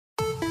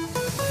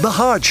The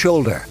Hard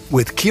Shoulder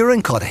with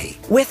Kieran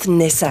Cuddihy with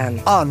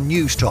Nissan on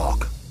News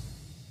Talk.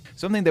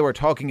 Something they were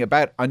talking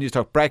about on News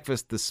Talk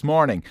Breakfast this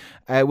morning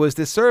was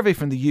this survey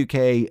from the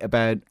UK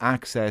about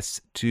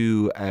access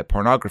to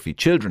pornography,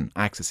 children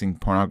accessing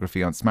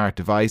pornography on smart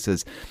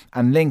devices,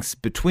 and links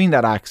between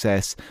that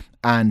access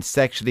and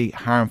sexually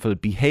harmful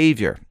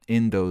behaviour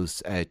in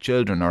those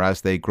children or as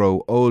they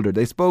grow older.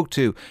 They spoke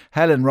to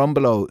Helen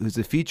Rumbelow, who's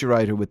a feature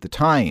writer with The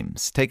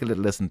Times. Take a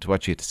little listen to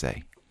what she had to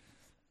say.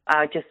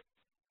 I just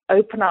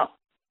open up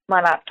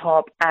my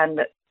laptop and,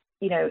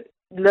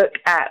 look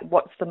at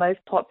what's the most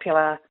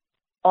popular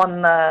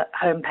on the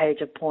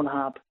homepage of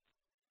Pornhub.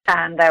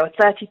 And there were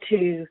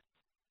 32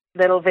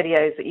 little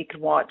videos that you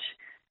could watch.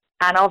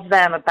 And of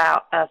them,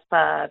 about a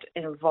third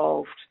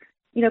involved,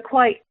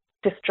 quite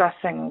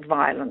distressing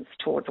violence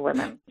towards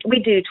women. We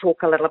do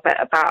talk a little bit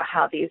about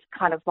how these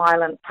kind of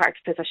violent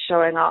practices are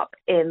showing up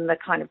in the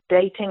kind of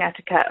dating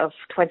etiquette of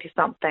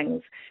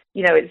 20-somethings.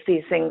 It's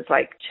these things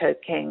like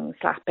choking,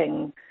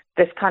 slapping,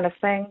 this kind of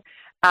thing,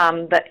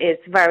 that is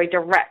very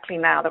directly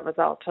now the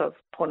result of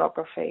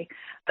pornography.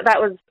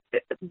 That was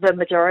the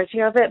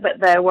majority of it, but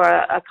there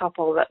were a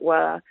couple that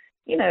were,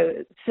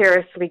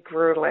 seriously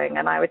grueling,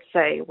 and I would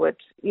say would,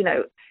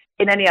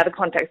 in any other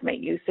context, make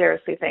you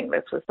seriously think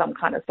this was some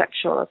kind of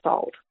sexual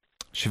assault.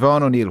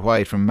 Siobhan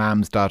O'Neill-White from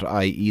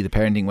mams.ie, the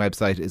parenting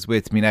website, is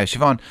with me now.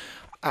 Siobhan,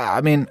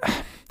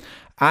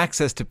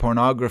 access to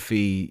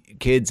pornography,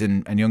 kids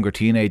and younger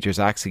teenagers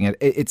accessing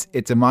it,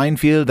 it's a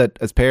minefield that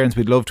as parents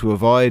we'd love to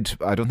avoid.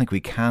 I don't think we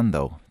can,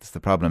 though. That's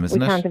the problem,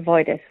 isn't it? We can't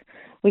avoid it.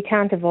 We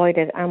can't avoid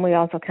it, and we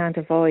also can't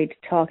avoid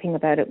talking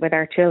about it with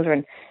our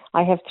children.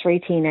 I have 3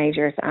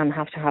 teenagers and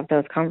have to have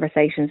those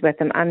conversations with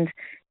them. And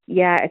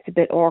yeah, it's a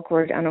bit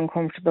awkward and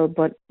uncomfortable,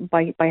 but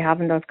by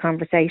having those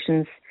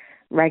conversations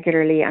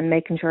regularly and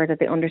making sure that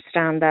they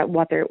understand that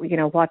what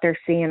they're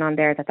seeing on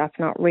there, that's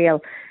not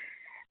real.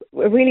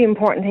 A really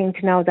important thing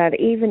to know that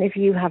even if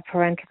you have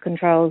parental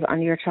controls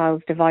on your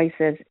child's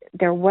devices,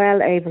 they're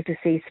well able to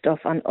see stuff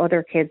on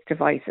other kids'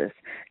 devices.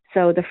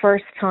 So the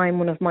first time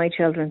one of my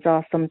children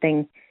saw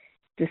something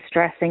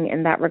distressing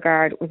in that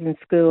regard was in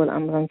school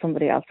and was on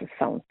somebody else's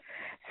phone.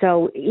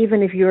 So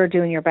even if you're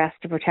doing your best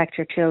to protect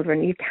your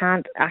children, you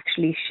can't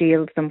actually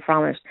shield them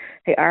from it.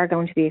 They are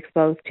going to be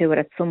exposed to it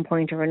at some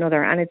point or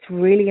another. And it's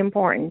really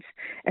important,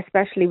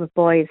 especially with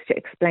boys, to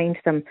explain to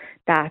them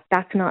that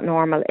that's not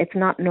normal. It's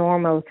not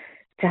normal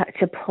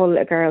to pull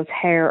a girl's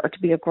hair or to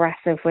be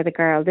aggressive with a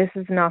girl. This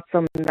is not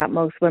something that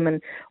most women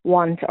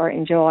want or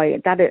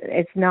enjoy. That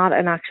it's not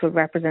an actual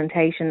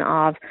representation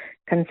of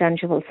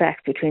consensual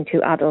sex between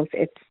 2 adults.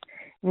 It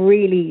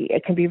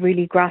can be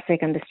really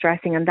graphic and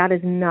distressing, and that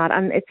is not,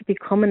 and it's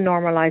becoming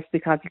normalised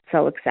because it's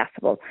so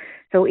accessible.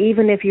 So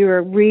even if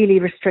you're really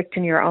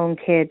restricting your own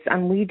kids,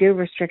 and we do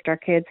restrict our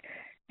kids,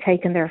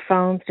 taking their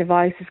phones,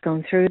 devices,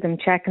 going through them,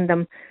 checking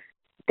them,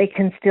 they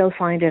can still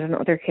find it on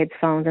other kids'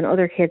 phones, and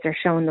other kids are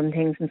showing them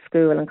things in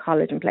school and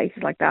college and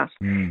places like that.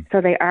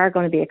 So they are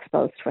going to be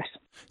exposed to it.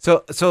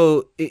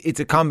 So it's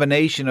a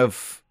combination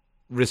of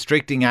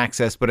restricting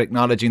access but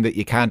acknowledging that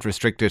you can't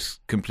restrict it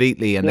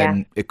completely, and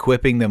then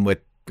equipping them with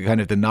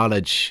kind of the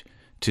knowledge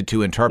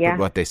to interpret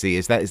what they see.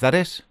 Is that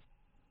it?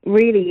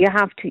 Really, you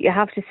have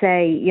to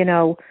say,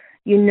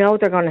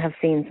 they're going to have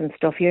seen some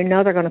stuff.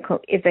 They're going to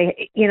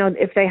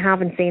if they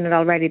haven't seen it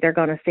already, they're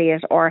going to see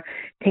it, or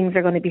things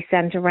are going to be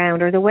sent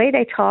around, or the way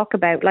they talk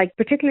about, like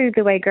particularly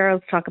the way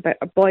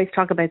boys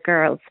talk about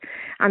girls,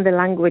 and the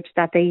language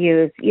that they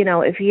use.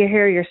 If you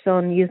hear your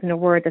son using a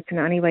word that's in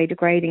any way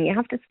degrading, you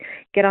have to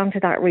get onto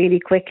that really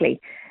quickly.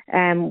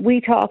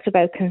 We talked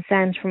about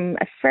consent from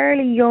a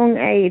fairly young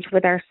age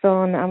with our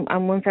son,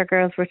 and once our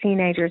girls were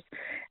teenagers,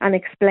 and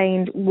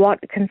explained what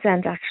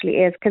consent actually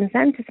is.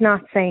 Consent is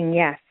not saying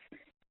yes.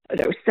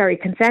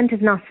 Consent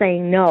is not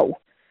saying no.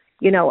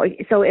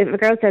 So if a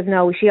girl says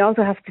no, she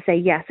also has to say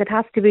yes. It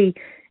has to be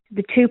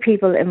the 2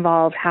 people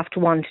involved have to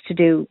want to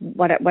do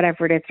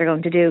whatever it is they're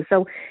going to do.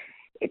 So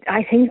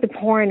I think the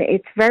porn,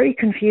 it's very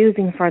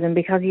confusing for them,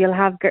 because you'll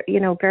have,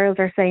 girls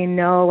are saying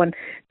no, and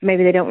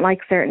maybe they don't like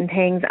certain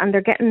things, and they're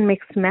getting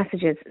mixed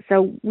messages.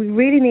 So we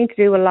really need to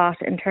do a lot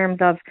in terms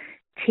of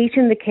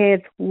teaching the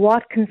kids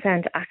what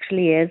consent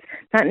actually is.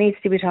 That needs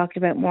to be talked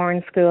about more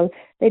in school.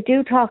 They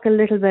do talk a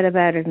little bit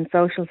about it in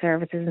social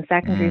services in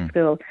secondary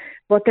school,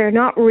 but they're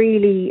not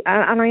really,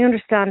 and I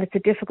understand it's a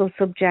difficult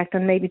subject,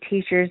 and maybe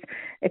teachers,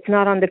 it's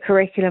not on the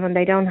curriculum and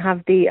they don't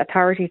have the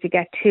authority to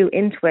get too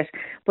into it,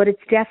 but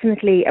it's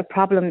definitely a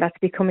problem that's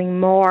becoming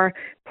more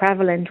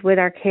prevalent with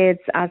our kids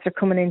as they're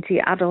coming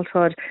into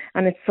adulthood,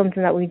 and it's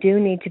something that we do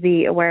need to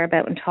be aware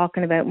about and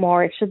talking about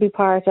more. It should be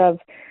part of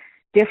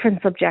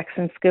different subjects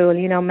in school,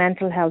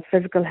 mental health,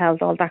 physical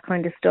health, all that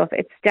kind of stuff.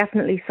 It's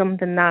definitely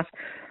something that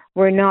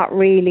we're not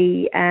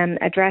really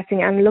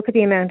addressing. And look at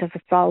the amount of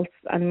assaults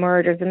and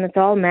murders, and it's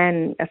all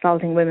men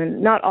assaulting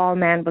women. Not all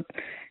men, but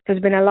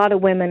there's been a lot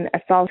of women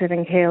assaulted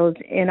and killed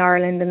in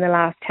Ireland in the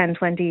last 10,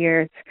 20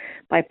 years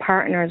by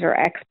partners or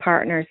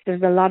ex-partners.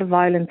 There's a lot of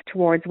violence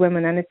towards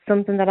women, and it's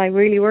something that I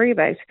really worry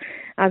about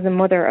as a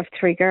mother of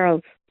 3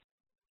 girls.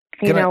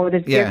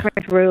 There's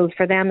different rules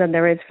for them than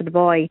there is for the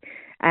boy.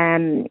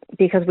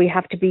 Because we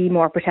have to be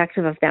more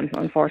protective of them,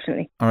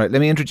 unfortunately. All right,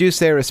 let me introduce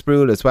Sarah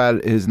Sproul as well,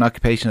 who's an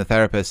occupational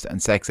therapist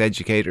and sex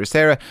educator.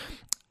 Sarah,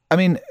 I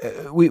mean,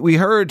 we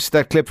heard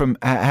that clip from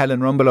Helen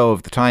Rumbelow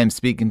of The Times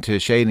speaking to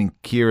Shailene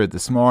Kira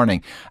this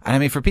morning. And I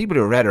mean, for people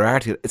who read her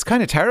article, it's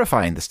kind of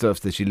terrifying, the stuff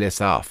that she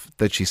lists off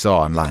that she saw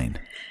online.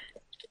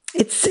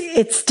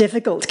 It's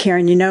difficult,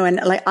 Kieran,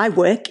 and like I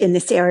work in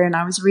this area, and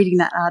I was reading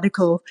that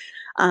article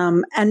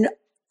and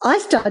I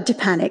started to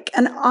panic,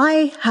 and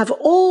I have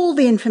all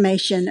the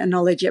information and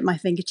knowledge at my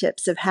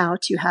fingertips of how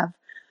to have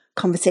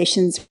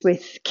conversations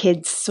with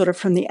kids sort of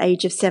from the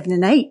age of 7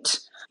 and 8,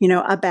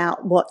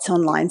 about what's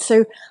online.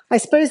 So I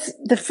suppose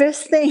the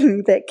first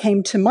thing that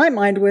came to my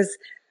mind was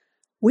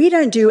we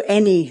don't do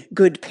any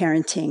good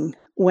parenting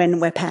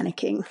when we're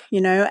panicking,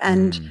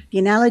 and the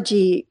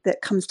analogy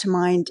that comes to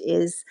mind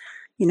is,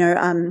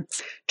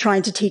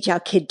 trying to teach our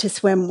kid to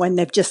swim when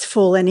they've just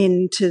fallen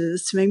into the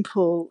swimming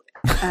pool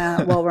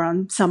while we're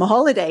on summer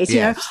holidays.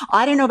 Yes.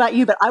 I don't know about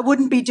you, but I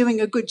wouldn't be doing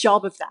a good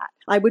job of that.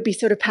 I would be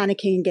sort of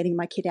panicking and getting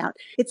my kid out.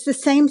 It's the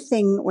same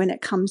thing when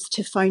it comes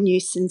to phone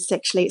use and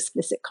sexually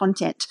explicit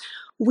content.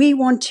 We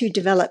want to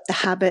develop the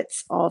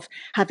habits of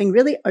having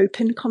really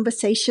open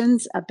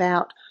conversations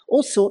about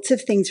all sorts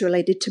of things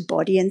related to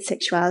body and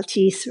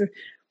sexuality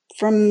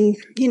from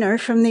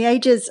the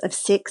ages of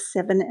 6,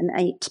 7, and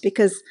 8,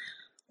 because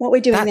what we're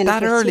doing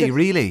that early,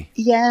 really?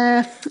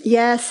 Yeah,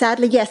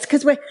 sadly, yes,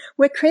 because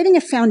we're creating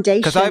a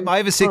foundation. Because I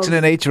have a 6 and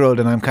an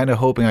 8-year-old, and I'm kind of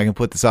hoping I can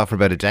put this off for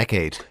about a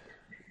decade.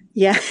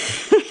 Yeah,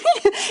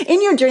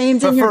 in your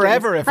dreams, for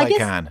forever, if I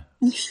can.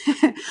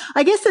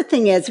 I guess the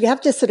thing is, we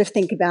have to sort of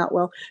think about,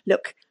 well,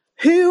 look,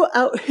 who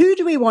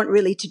do we want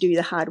really to do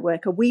the hard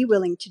work? Are we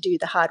willing to do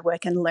the hard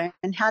work and learn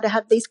how to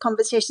have these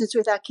conversations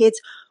with our kids?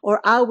 Or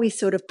are we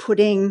sort of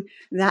putting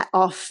that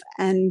off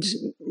and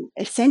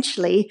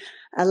essentially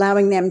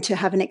allowing them to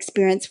have an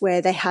experience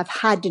where they have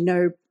had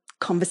no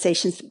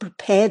conversations to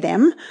prepare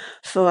them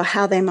for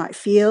how they might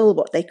feel,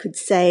 what they could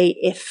say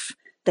if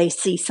they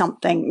see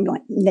something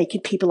like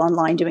naked people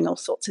online doing all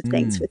sorts of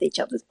things with each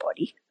other's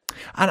body?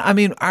 And I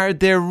mean, are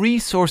there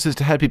resources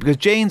to help people? Because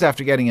Jane's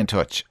after getting in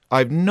touch.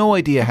 I've no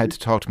idea how to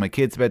talk to my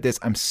kids about this.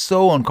 I'm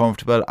so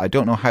uncomfortable. I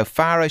don't know how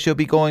far I should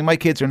be going. My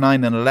kids are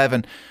 9 and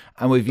 11,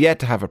 and we've yet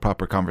to have a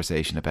proper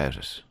conversation about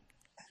it.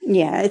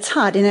 Yeah, it's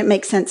hard, and it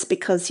makes sense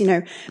because,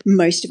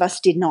 most of us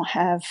did not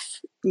have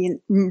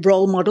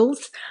role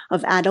models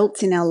of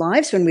adults in our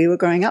lives when we were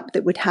growing up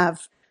that would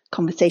have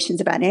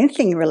conversations about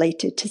anything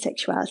related to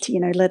sexuality,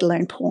 let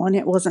alone porn.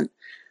 It wasn't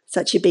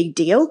such a big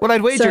deal. Well,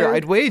 I'd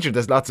wager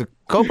there's lots of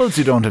couples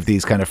who don't have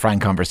these kind of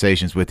frank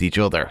conversations with each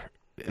other.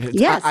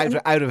 Yes.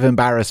 Out of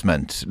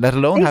embarrassment, let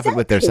alone have it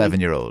with their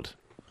 7-year-old.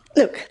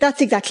 Look, that's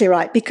exactly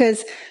right,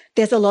 because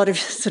there's a lot of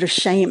sort of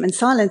shame and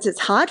silence. It's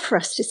hard for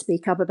us to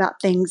speak up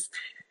about things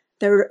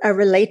that are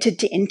related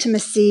to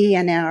intimacy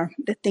and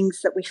the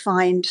things that we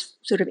find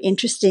sort of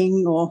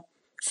interesting or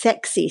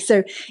sexy.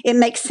 So it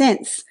makes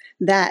sense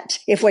that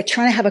if we're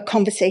trying to have a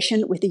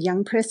conversation with a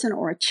young person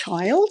or a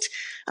child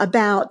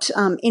about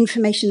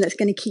information that's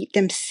going to keep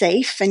them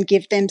safe and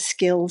give them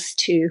skills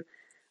to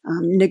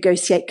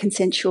negotiate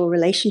consensual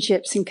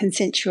relationships and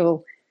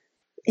consensual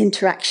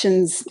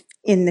interactions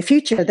in the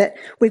future, that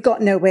we've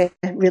got nowhere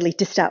really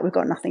to start. We've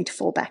got nothing to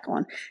fall back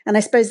on. And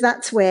I suppose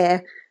that's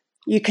where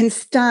you can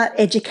start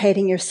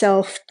educating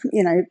yourself,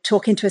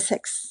 talking to a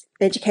sex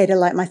educator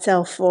like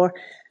myself or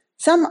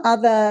some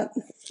other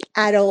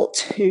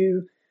adult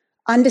who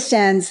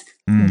understands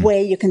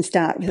where you can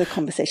start with a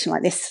conversation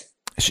like this.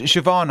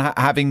 Siobhan,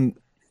 having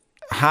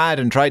had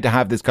and tried to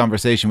have this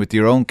conversation with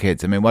your own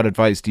kids, I mean, what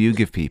advice do you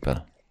give people?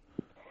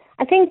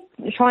 I think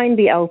try and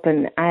be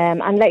open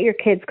and let your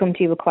kids come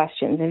to you with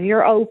questions. If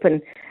you're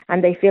open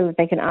and they feel that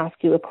they can ask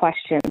you a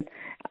question,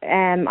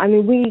 I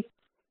mean,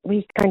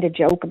 we kind of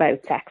joke about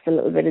sex a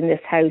little bit in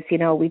this house.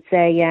 We'd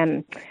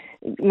say,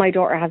 my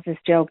daughter has this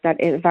joke that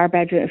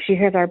if she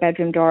hears our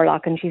bedroom door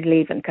lock and she's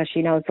leaving because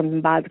she knows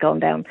something bad's going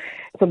down,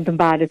 something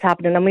bad is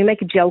happening, and we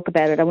make a joke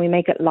about it and we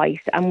make it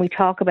light and we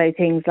talk about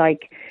things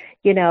like,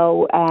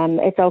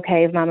 it's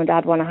okay if mum and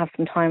dad want to have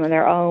some time on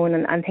their own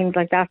and things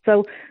like that.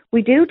 So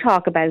we do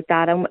talk about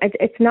that, and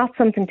it's not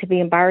something to be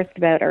embarrassed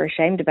about or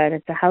ashamed about.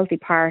 It's a healthy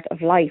part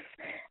of life.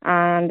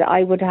 And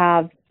I would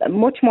have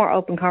much more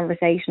open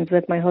conversations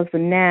with my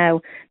husband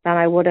now than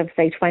I would have,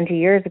 say, 20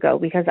 years ago,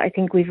 because I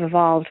think we've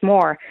evolved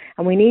more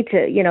and we need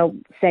to,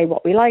 say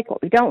what we like,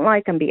 what we don't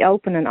like, and be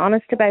open and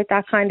honest about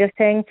that kind of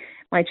thing.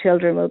 My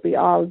children will be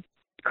all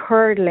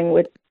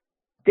curdling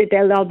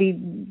they'll all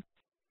be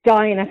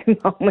dying at the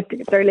moment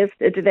if they're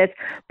listening to this.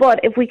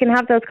 But if we can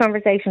have those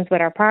conversations with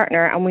our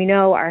partner and we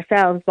know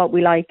ourselves what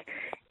we like,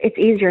 it's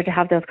easier to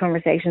have those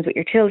conversations with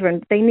your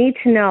children. They need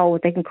to know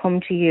they can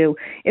come to you.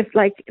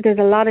 There's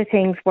a lot of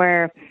things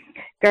where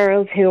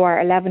girls who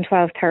are 11,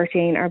 12,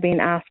 13 are being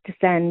asked to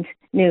send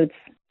nudes.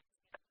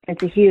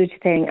 It's a huge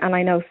thing. And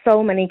I know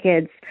so many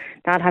kids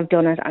that have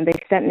done it and they've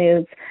sent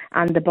nudes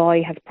and the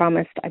boy has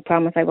promised, I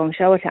promise I won't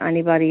show it to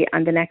anybody.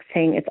 And the next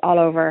thing, it's all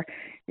over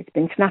It's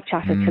been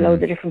Snapchatted to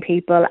loads of different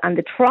people, and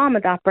the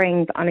trauma that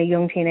brings on a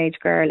young teenage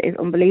girl is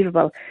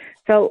unbelievable.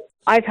 So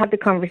I've had the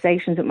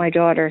conversations with my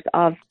daughters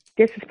of,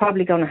 this is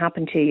probably going to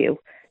happen to you.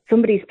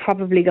 Somebody's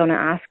probably going to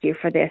ask you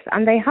for this.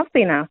 And they have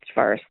been asked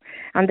for it,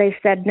 and they've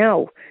said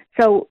no.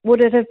 So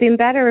would it have been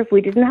better if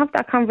we didn't have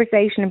that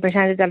conversation and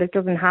pretended that it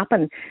doesn't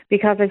happen?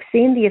 Because I've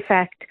seen the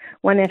effect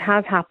when it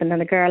has happened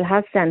and a girl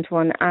has sent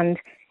one, and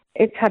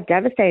it's had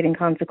devastating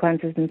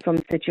consequences in some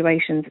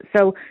situations.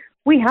 So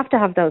we have to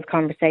have those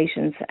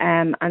conversations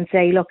and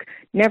say, look,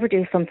 never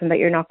do something that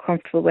you're not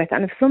comfortable with.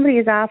 And if somebody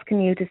is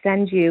asking you to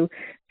send you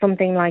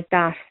something like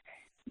that,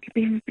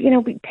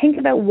 think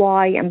about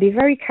why and be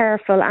very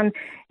careful. And,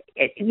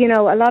 a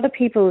lot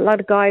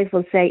of guys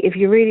will say, if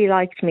you really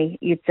liked me,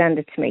 you'd send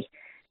it to me.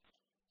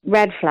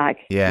 Red flag.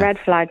 Yeah. Red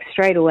flag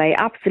straight away.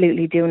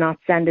 Absolutely do not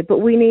send it. But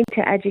we need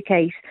to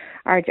educate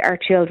our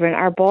children.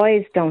 Our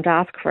boys don't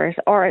ask for it.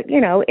 Or,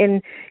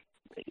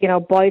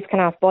 boys can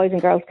ask boys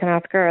and girls can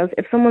ask girls.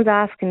 If someone's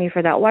asking you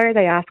for that, why are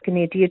they asking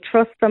you? Do you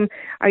trust them?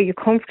 Are you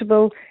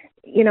comfortable?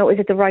 Is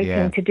it the right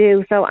thing to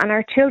do? So, and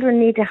our children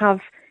need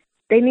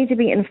to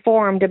be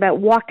informed about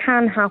what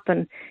can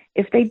happen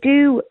if they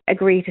do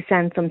agree to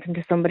send something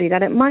to somebody,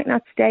 that it might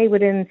not stay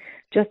within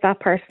just that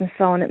person's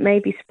phone. It may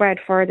be spread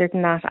further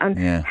than that.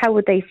 And how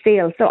would they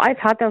feel? So I've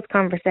had those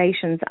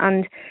conversations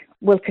and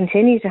will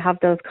continue to have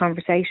those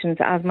conversations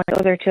as my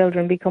other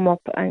children become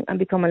up and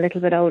become a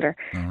little bit older.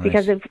 Right.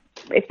 Because if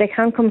they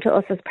can't come to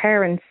us as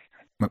parents,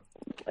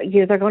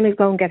 they're going to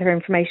go and get their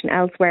information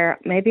elsewhere,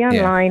 maybe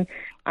online,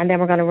 and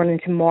then we're going to run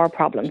into more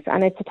problems.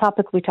 And it's a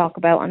topic we talk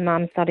about on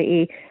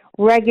mams.ie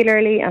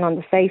regularly and on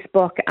the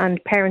Facebook,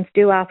 and parents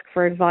do ask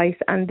for advice.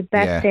 And the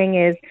best thing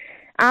is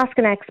ask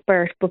an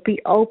expert, but be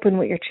open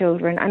with your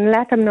children and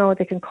let them know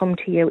they can come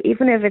to you,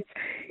 even if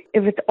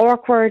it's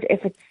awkward,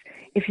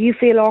 if you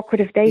feel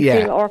awkward, if they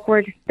feel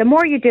awkward. The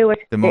more you do it,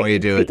 the better.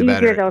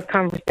 Easier those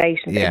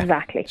conversations. Yeah.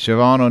 Exactly.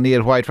 Siobhan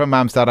O'Neill-White from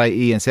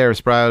mams.ie and Sarah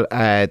Sproul,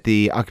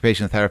 the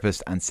occupational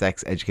therapist and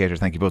sex educator.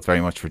 Thank you both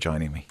very much for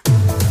joining me.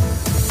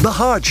 The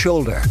Hard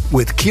Shoulder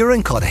with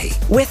Kieran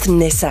Cuddihy. With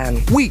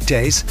Nissan.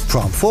 Weekdays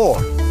from 4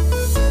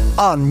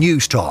 on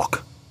News Talk.